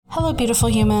Hello, beautiful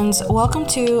humans. Welcome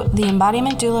to the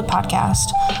Embodiment Doula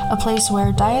podcast, a place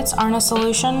where diets aren't a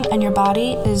solution and your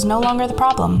body is no longer the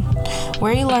problem,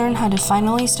 where you learn how to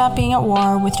finally stop being at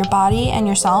war with your body and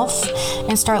yourself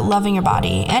and start loving your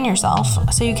body and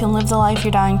yourself so you can live the life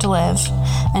you're dying to live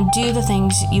and do the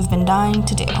things you've been dying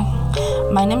to do.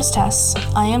 My name is Tess.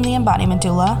 I am the Embodiment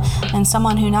Doula and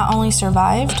someone who not only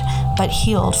survived but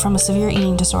healed from a severe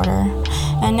eating disorder.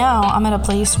 And now I'm at a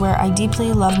place where I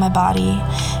deeply love my body,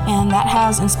 and that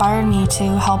has inspired me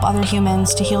to help other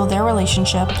humans to heal their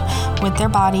relationship with their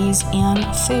bodies and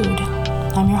food.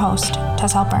 I'm your host,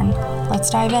 Tess Halpern.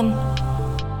 Let's dive in.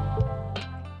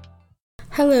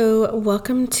 Hello,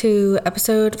 welcome to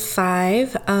episode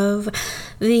 5 of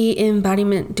the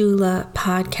Embodiment Doula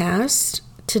podcast.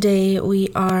 Today we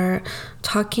are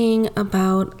talking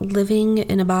about living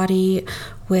in a body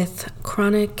with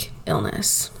chronic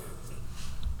illness,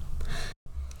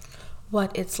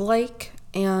 what it's like,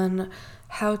 and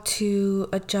how to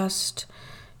adjust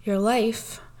your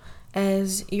life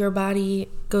as your body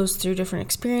goes through different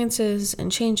experiences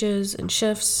and changes and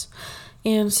shifts.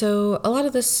 And so a lot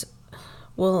of this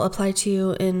will apply to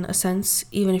you in a sense,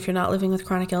 even if you're not living with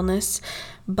chronic illness,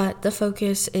 but the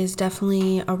focus is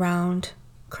definitely around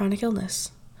chronic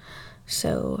illness.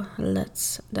 So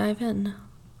let's dive in.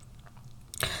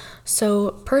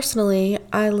 So personally,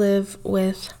 I live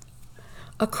with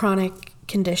a chronic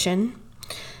condition,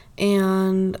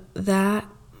 and that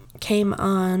came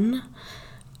on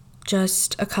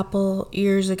just a couple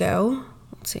years ago.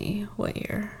 Let's see, what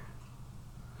year?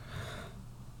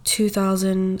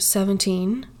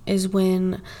 2017 is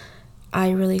when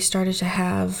I really started to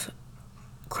have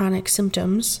chronic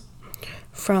symptoms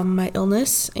from my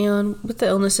illness, and with the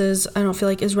illnesses I don't feel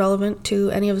like is relevant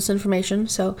to any of this information,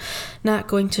 so not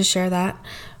going to share that.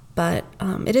 But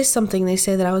it is something they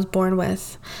say that I was born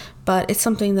with, but it's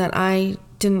something that I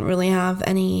didn't really have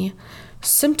any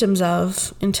symptoms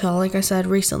of until, like I said,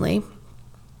 recently.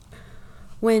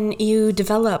 When you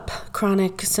develop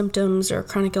chronic symptoms or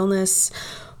chronic illness,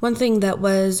 one thing that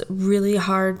was really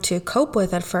hard to cope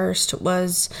with at first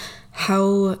was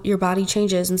how your body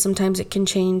changes, and sometimes it can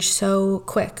change so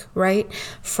quick, right?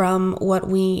 From what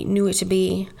we knew it to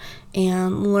be,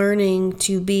 and learning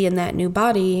to be in that new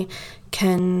body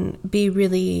can be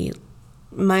really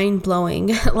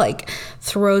mind-blowing, like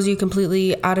throws you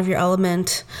completely out of your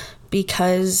element,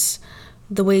 because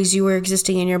the ways you were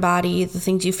existing in your body, the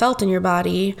things you felt in your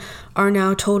body are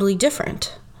now totally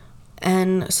different.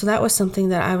 And so that was something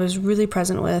that I was really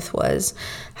present with, was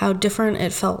how different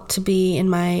it felt to be in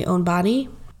my own body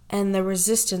and the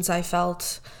resistance I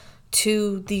felt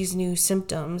to these new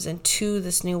symptoms and to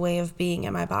this new way of being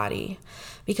in my body,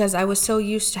 because I was so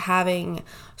used to having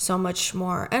so much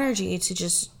more energy to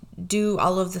just do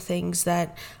all of the things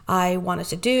that I wanted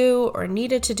to do or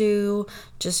needed to do,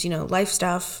 just, life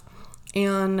stuff.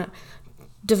 And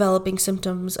developing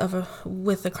symptoms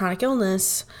with a chronic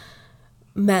illness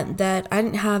meant that I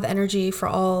didn't have energy for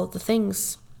all the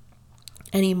things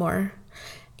anymore.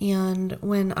 And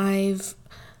when I've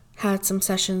had some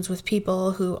sessions with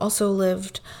people who also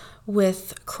lived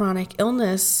with chronic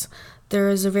illness, there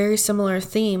is a very similar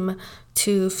theme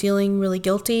to feeling really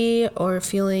guilty or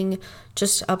feeling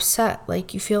just upset,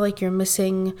 like you feel like you're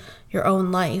missing your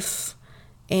own life.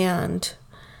 And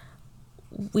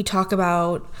we talk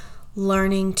about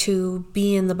learning to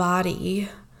be in the body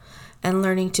and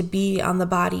learning to be on the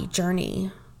body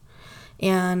journey.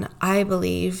 And I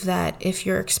believe that if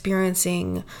you're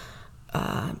experiencing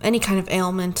any kind of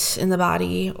ailment in the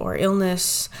body or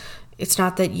illness, it's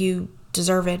not that you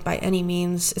deserve it by any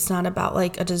means. It's not about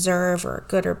like a deserve or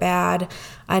good or bad.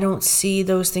 I don't see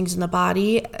those things in the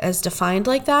body as defined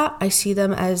like that. I see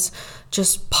them as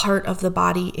just part of the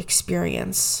body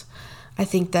experience. I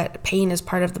think that pain is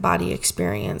part of the body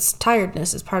experience.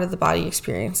 Tiredness is part of the body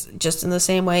experience. Just in the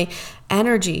same way,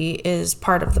 energy is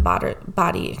part of the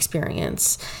body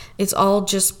experience. It's all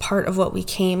just part of what we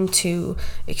came to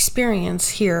experience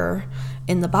here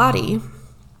in the body.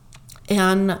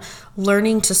 And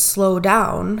learning to slow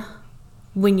down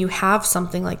when you have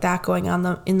something like that going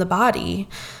on in the body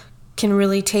can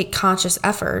really take conscious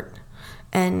effort.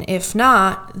 And if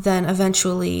not, then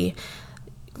eventually,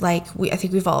 I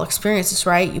think we've all experienced this,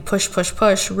 right? You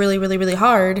push really, really, really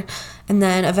hard, and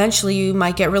then eventually you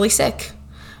might get really sick,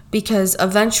 because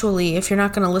eventually, if you're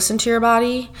not going to listen to your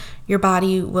body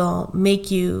will make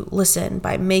you listen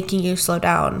by making you slow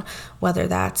down, whether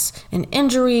that's an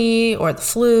injury or the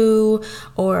flu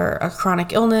or a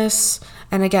chronic illness.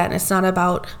 And again, it's not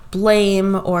about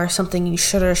blame or something you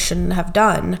should or shouldn't have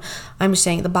done. I'm just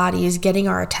saying the body is getting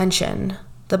our attention.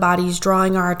 The body's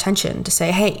drawing our attention to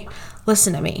say, hey,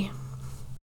 listen to me.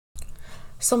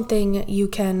 something you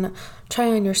can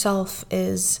try on yourself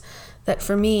is that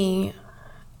for me,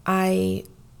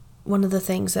 one of the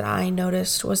things that I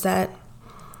noticed was that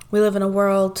we live in a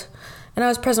world, and I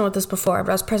was present with this before,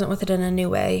 but I was present with it in a new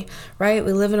way, right?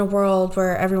 We live in a world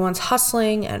where everyone's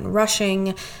hustling and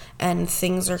rushing and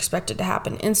things are expected to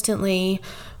happen instantly,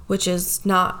 which is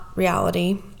not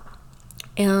reality.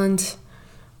 And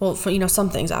well, some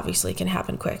things obviously can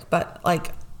happen quick, but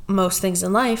like most things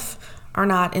in life are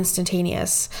not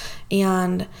instantaneous.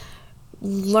 And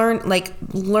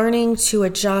learning to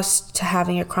adjust to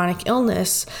having a chronic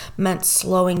illness meant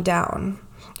slowing down.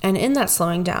 And in that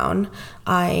slowing down,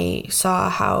 I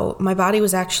saw how my body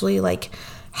was actually like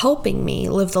helping me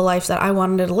live the life that I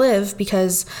wanted to live,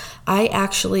 because I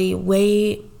actually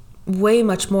way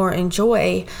much more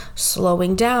enjoy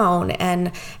slowing down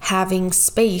and having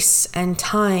space and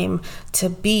time to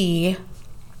be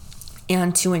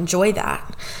and to enjoy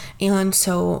that. And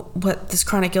so what this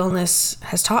chronic illness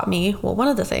has taught me, well, one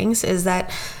of the things is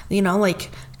that,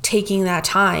 taking that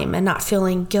time and not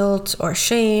feeling guilt or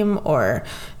shame or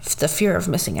the fear of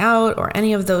missing out or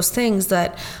any of those things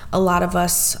that a lot of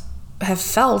us have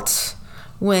felt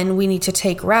when we need to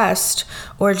take rest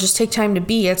or just take time to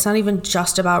be. It's not even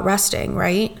just about resting,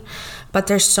 right? But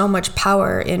there's so much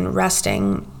power in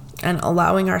resting and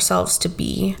allowing ourselves to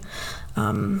be.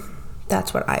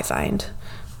 That's what I find.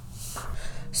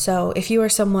 So if you are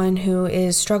someone who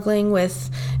is struggling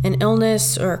with an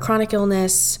illness or a chronic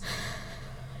illness,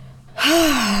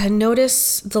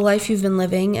 notice the life you've been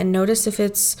living and notice if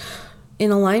it's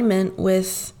in alignment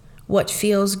with what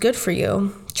feels good for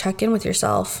you. Check in with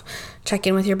yourself, check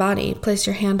in with your body, place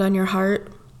your hand on your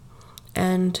heart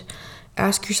and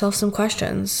ask yourself some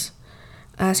questions.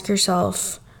 Ask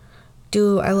yourself,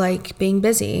 do I like being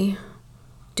busy?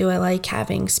 Do I like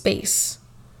having space?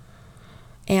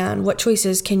 And what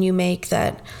choices can you make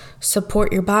that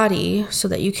support your body so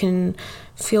that you can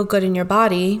feel good in your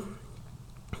body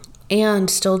and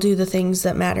still do the things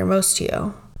that matter most to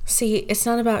you? See, it's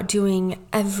not about doing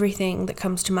everything that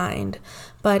comes to mind,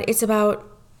 but it's about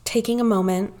taking a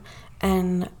moment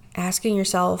and asking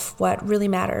yourself what really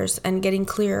matters and getting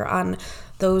clear on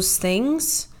those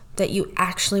things that you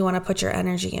actually want to put your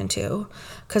energy into.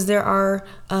 Because there are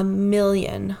a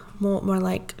million, more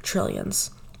like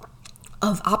trillions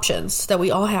of options that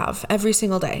we all have every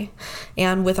single day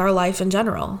and with our life in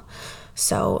general.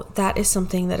 So that is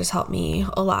something that has helped me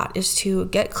a lot, is to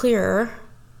get clearer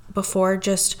before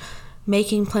just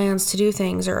making plans to do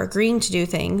things or agreeing to do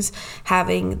things,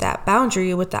 having that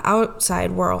boundary with the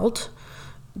outside world,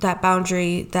 that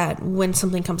boundary that when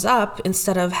something comes up,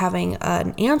 instead of having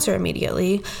an answer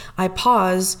immediately, I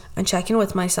pause and check in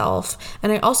with myself.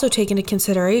 And I also take into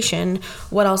consideration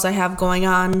what else I have going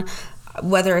on,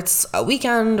 whether it's a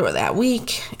weekend or that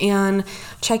week, and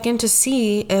check in to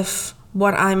see if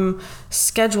what I'm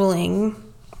scheduling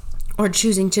or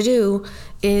choosing to do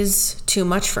is too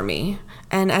much for me.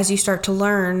 And as you start to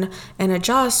learn and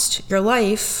adjust your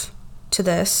life to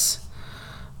this,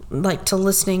 like to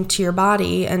listening to your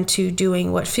body and to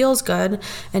doing what feels good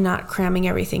and not cramming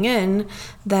everything in,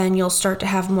 then you'll start to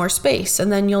have more space.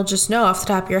 And then you'll just know off the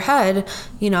top of your head,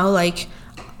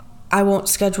 I won't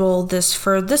schedule this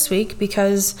for this week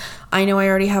because I know I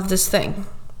already have this thing.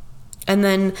 And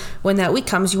then when that week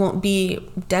comes, you won't be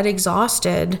dead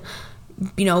exhausted,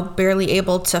 barely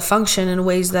able to function in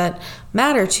ways that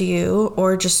matter to you,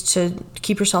 or just to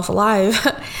keep yourself alive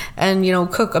and,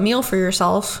 cook a meal for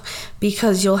yourself,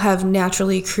 because you'll have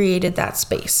naturally created that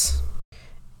space.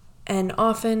 An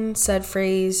often said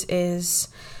phrase is,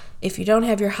 if you don't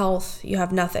have your health, you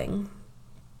have nothing.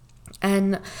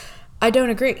 And I don't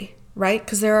agree, right?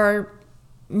 Because there are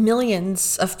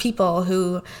millions of people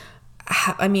who,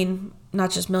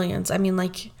 not just millions,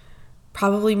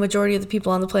 probably majority of the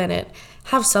people on the planet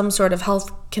have some sort of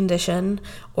health condition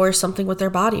or something with their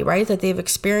body, right? That they've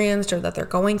experienced or that they're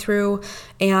going through.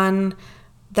 And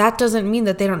that doesn't mean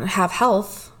that they don't have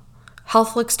health.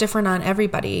 Health looks different on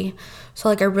everybody. So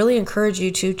I really encourage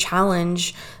you to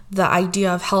challenge the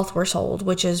idea of health we're sold,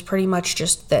 which is pretty much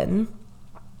just thin.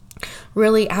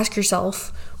 Really ask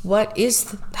yourself, what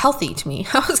is healthy to me?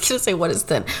 I was going to say, what is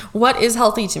thin? What is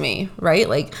healthy to me,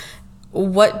 right?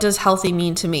 What does healthy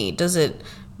mean to me? Does it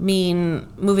mean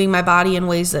moving my body in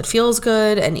ways that feels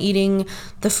good and eating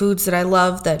the foods that I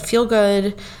love that feel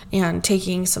good and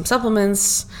taking some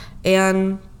supplements?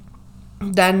 And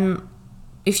then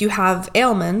if you have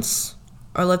ailments,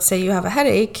 or let's say you have a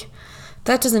headache,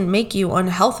 that doesn't make you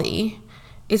unhealthy.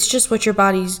 It's just what your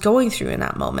body's going through in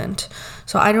that moment.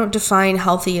 So I don't define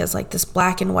healthy as this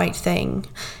black and white thing.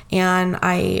 And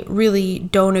I really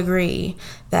don't agree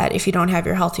that if you don't have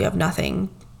your health, you have nothing.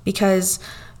 because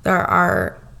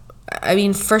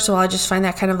first of all, I just find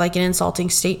that kind of like an insulting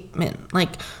statement.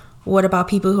 Like, what about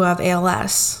people who have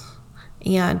ALS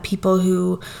and people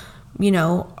who,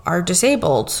 are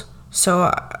disabled?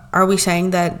 So are we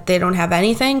saying that they don't have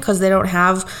anything because they don't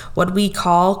have what we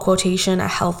call, quotation, a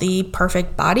healthy,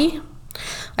 perfect body?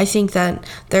 I think that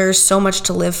there's so much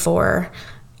to live for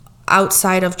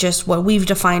outside of just what we've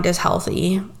defined as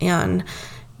healthy, and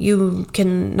you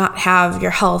can not have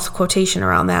your health quotation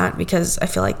around that, because I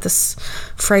feel like this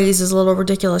phrase is a little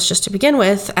ridiculous just to begin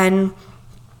with. And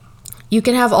you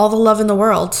can have all the love in the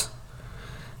world,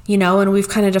 and we've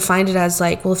kind of defined it as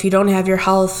like, well, if you don't have your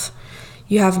health,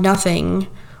 you have nothing.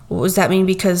 What does that mean?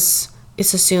 Because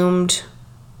it's assumed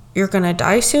you're going to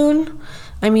die soon.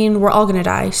 We're all going to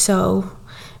die, so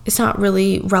it's not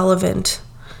really relevant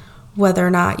whether or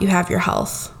not you have your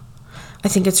health. I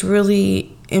think it's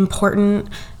really important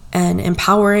and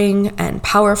empowering and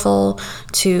powerful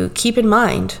to keep in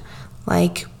mind,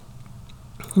 like,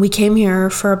 we came here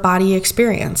for a body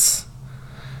experience,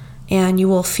 and you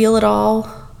will feel it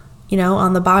all,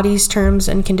 on the body's terms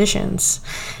and conditions,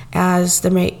 as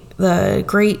the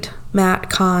great Matt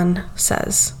Kahn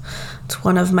says. It's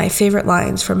one of my favorite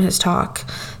lines from his talk,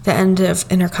 The End of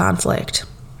Inner Conflict.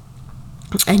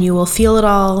 And you will feel it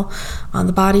all on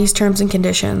the body's terms and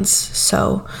conditions.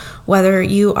 So whether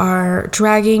you are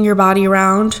dragging your body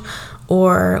around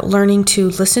or learning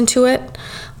to listen to it,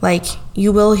 like,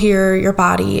 you will hear your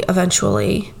body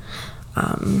eventually.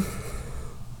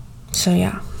 So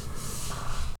yeah.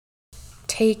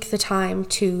 Take the time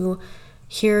to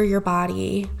hear your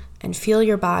body and feel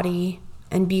your body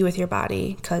and be with your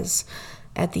body, because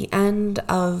at the end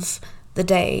of the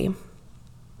day,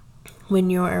 when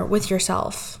you're with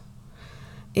yourself,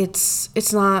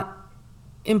 it's not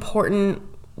important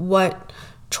what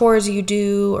chores you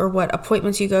do or what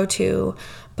appointments you go to,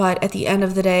 but at the end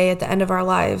of the day, at the end of our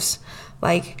lives,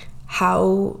 like,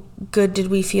 how good did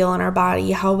we feel in our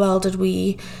body? How well did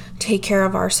we take care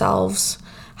of ourselves?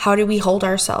 How did we hold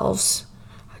ourselves?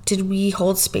 Did we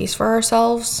hold space for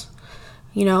ourselves?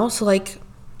 So like,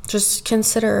 just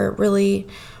consider really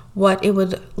what it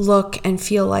would look and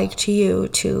feel like to you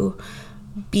to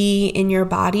be in your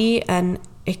body and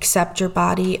accept your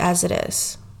body as it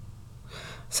is.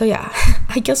 So yeah,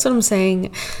 I guess what I'm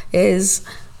saying is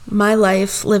my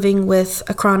life living with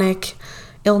a chronic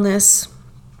illness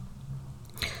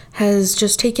has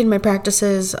just taken my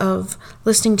practices of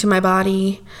listening to my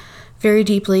body very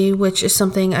deeply, which is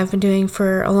something I've been doing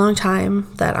for a long time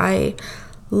that I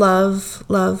love,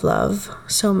 love, love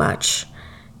so much,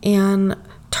 and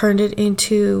turned it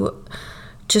into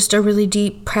just a really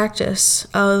deep practice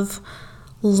of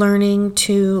learning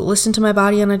to listen to my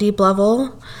body on a deep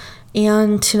level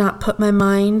and to not put my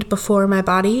mind before my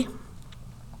body,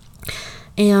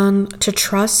 and to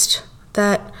trust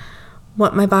that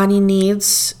what my body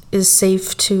needs is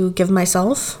safe to give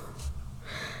myself,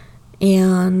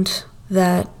 and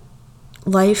that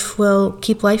life will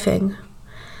keep lifing.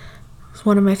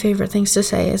 One of my favorite things to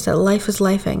say is that life is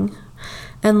lifing,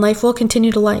 and life will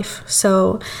continue to life.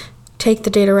 So take the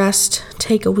day to rest,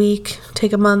 take a week,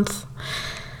 take a month,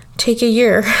 take a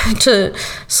year to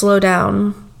slow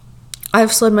down.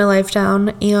 I've slowed my life down,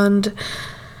 and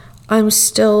I'm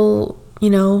still,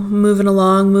 moving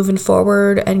along, moving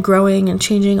forward, and growing and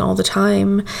changing all the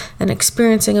time and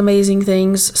experiencing amazing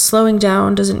things. Slowing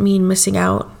down doesn't mean missing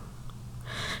out.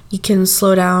 You can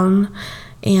slow down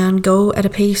and go at a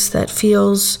pace that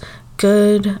feels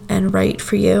good and right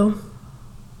for you,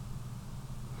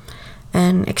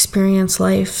 and experience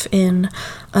life in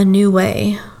a new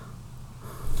way.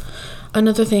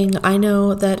 Another thing I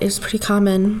know that is pretty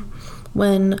common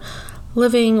when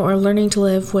living or learning to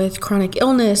live with chronic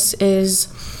illness is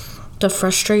the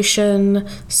frustration,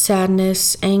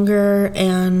 sadness, anger,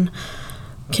 and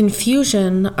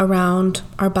confusion around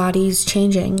our bodies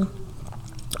changing.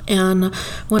 And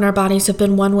when our bodies have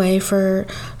been one way for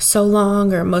so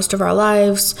long, or most of our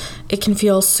lives, it can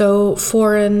feel so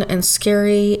foreign and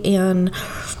scary, and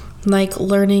like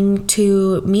learning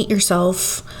to meet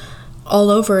yourself all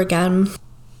over again.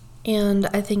 And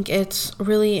I think it's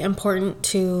really important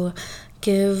to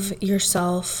give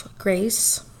yourself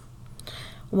grace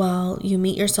while you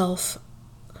meet yourself.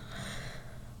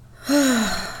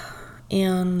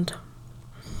 And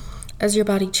as your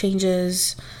body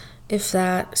changes, if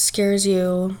that scares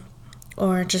you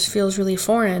or just feels really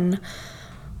foreign,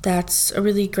 that's a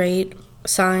really great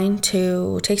sign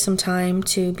to take some time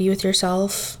to be with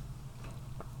yourself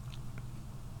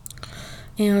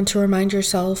and to remind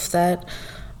yourself that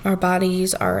our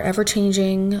bodies are ever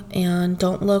changing and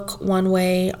don't look one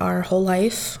way our whole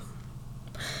life.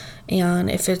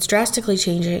 And if it's drastically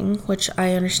changing, which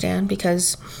I understand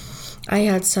because I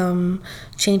had some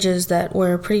changes that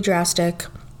were pretty drastic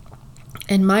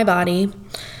in my body,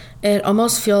 it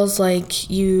almost feels like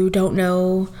you don't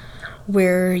know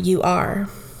where you are.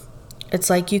 It's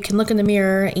like you can look in the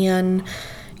mirror and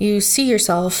you see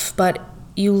yourself, but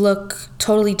you look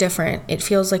totally different. It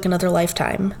feels like another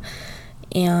lifetime.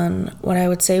 And what I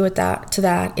would say with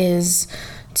that is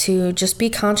to just be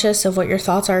conscious of what your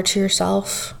thoughts are to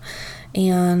yourself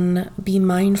and be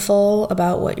mindful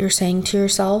about what you're saying to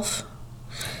yourself,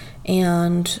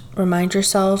 and remind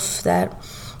yourself that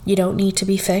you don't need to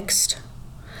be fixed,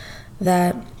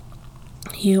 that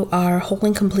you are whole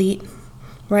and complete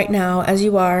right now as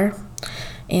you are,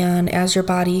 and as your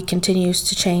body continues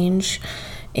to change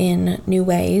in new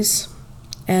ways,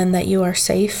 and that you are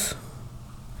safe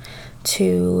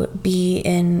to be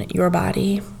in your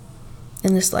body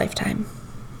in this lifetime.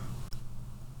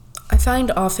 I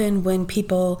find often when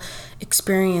people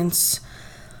experience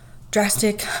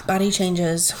drastic body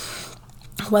changes,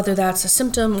 whether that's a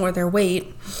symptom or their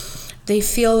weight, they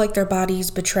feel like their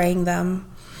body's betraying them.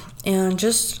 And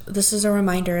just this is a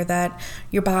reminder that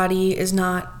your body is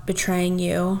not betraying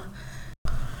you,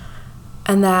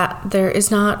 and that there is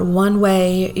not one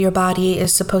way your body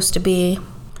is supposed to be,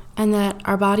 and that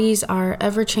our bodies are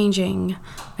ever changing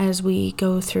as we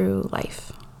go through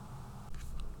life.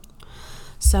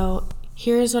 So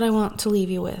here's what I want to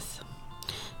leave you with.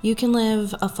 You can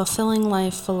live a fulfilling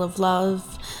life full of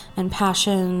love and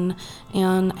passion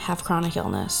and have chronic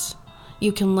illness.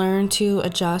 You can learn to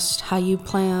adjust how you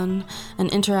plan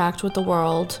and interact with the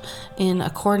world in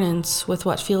accordance with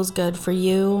what feels good for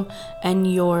you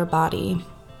and your body.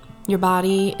 Your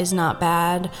body is not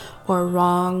bad or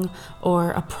wrong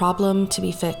or a problem to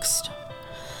be fixed.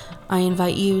 I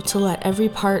invite you to let every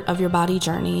part of your body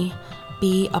journey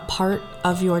be a part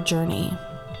of your journey.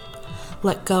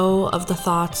 Let go of the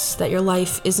thoughts that your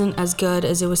life isn't as good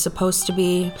as it was supposed to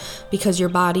be because your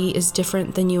body is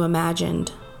different than you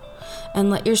imagined. And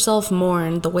let yourself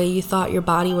mourn the way you thought your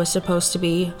body was supposed to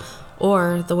be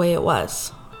or the way it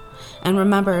was. And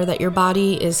remember that your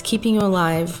body is keeping you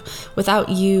alive without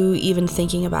you even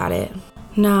thinking about it.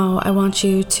 Now I want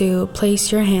you to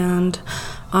place your hand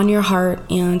on your heart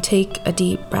and take a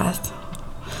deep breath.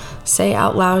 Say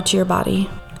out loud to your body,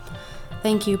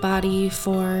 "Thank you, body,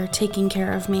 for taking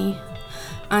care of me.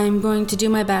 I'm going to do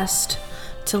my best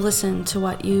to listen to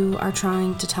what you are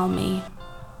trying to tell me.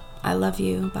 I love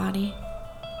you, body."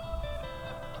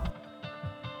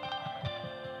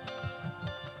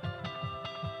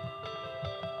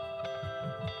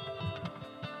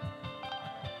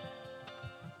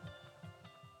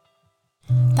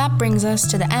 That brings us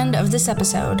to the end of this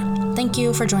episode. Thank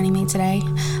you for joining me today.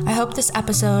 I hope this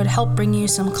episode helped bring you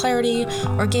some clarity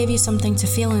or gave you something to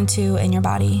feel into in your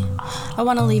body. I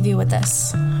want to leave you with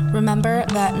this. Remember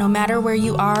that no matter where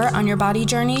you are on your body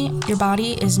journey, your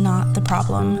body is not the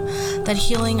problem. That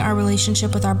healing our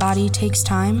relationship with our body takes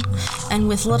time, and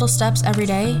with little steps every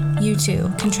day, you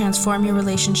too can transform your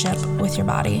relationship with your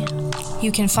body.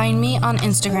 You can find me on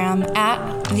Instagram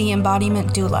at The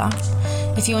Embodiment Doula.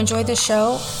 If you enjoyed this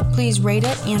show, please rate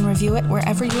it and review it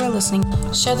wherever you are listening.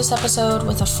 Share this episode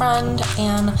with a friend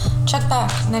and check back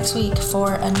next week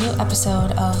for a new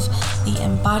episode of the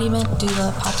Embodiment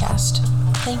Doula podcast.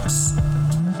 Thanks.